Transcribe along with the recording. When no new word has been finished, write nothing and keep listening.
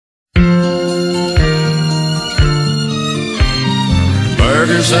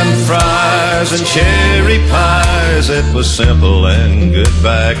burgers and fries and cherry pies. It was simple and good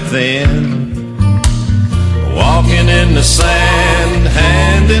back then. Walking in the sand,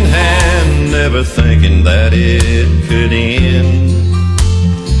 hand in hand, never thinking that it could end.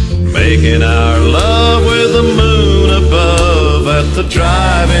 Making our love with the moon above at the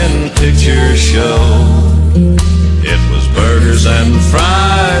drive-in picture show. It was burgers and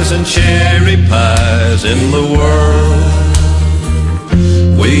fries and cherry pies in the world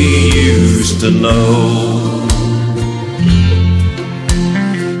we used to know.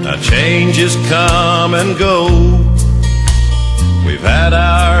 Now changes come and go. We've had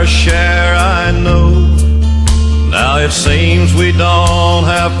our share, I know. Now it seems we don't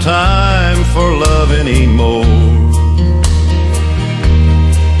have time for love anymore.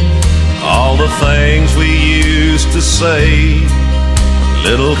 All the things we used to say,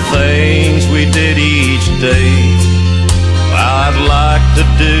 little things we did each day. I'd like to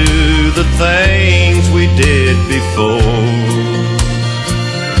do the things we did before.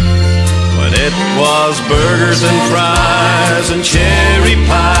 When it was burgers and fries and cherry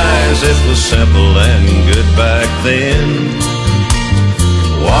pies, it was simple and good back then.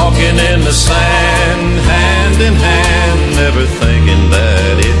 Walking in the sand, hand in hand, never thinking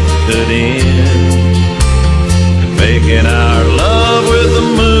that it could end. Making our love with the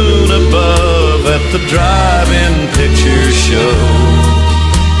moon above at the drive-in picture show.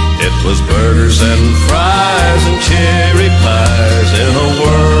 It was burgers and fries and cherry pies in a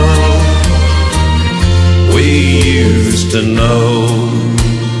world we used to know.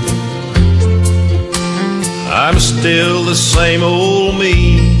 I'm still the same old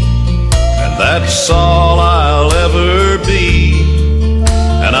me, and that's all I'll ever be.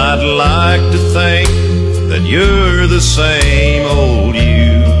 And I'd like to think that you're the same old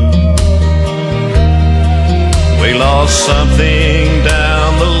you. We lost something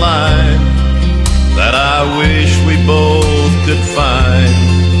down the line that I wish we both could find.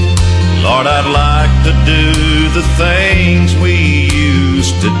 Lord, I'd like to do the things we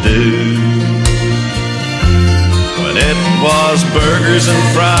used to do. When it was burgers and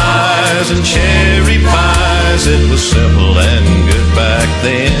fries and cherry pies, it was simple and good back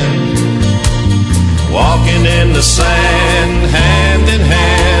then. Walking in the sand, hand in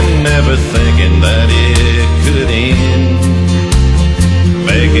hand, never thinking that it could end.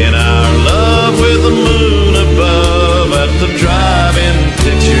 Making our love with the moon above at the drive-in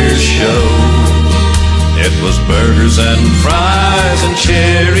picture show. It was burgers and fries and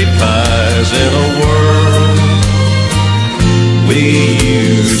cherry pies in a world we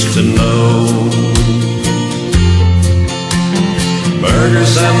used to know.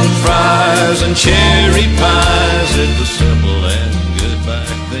 Burgers and fries and cherry pies, it was simple and good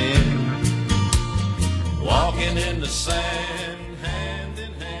back then. Walking in the sand.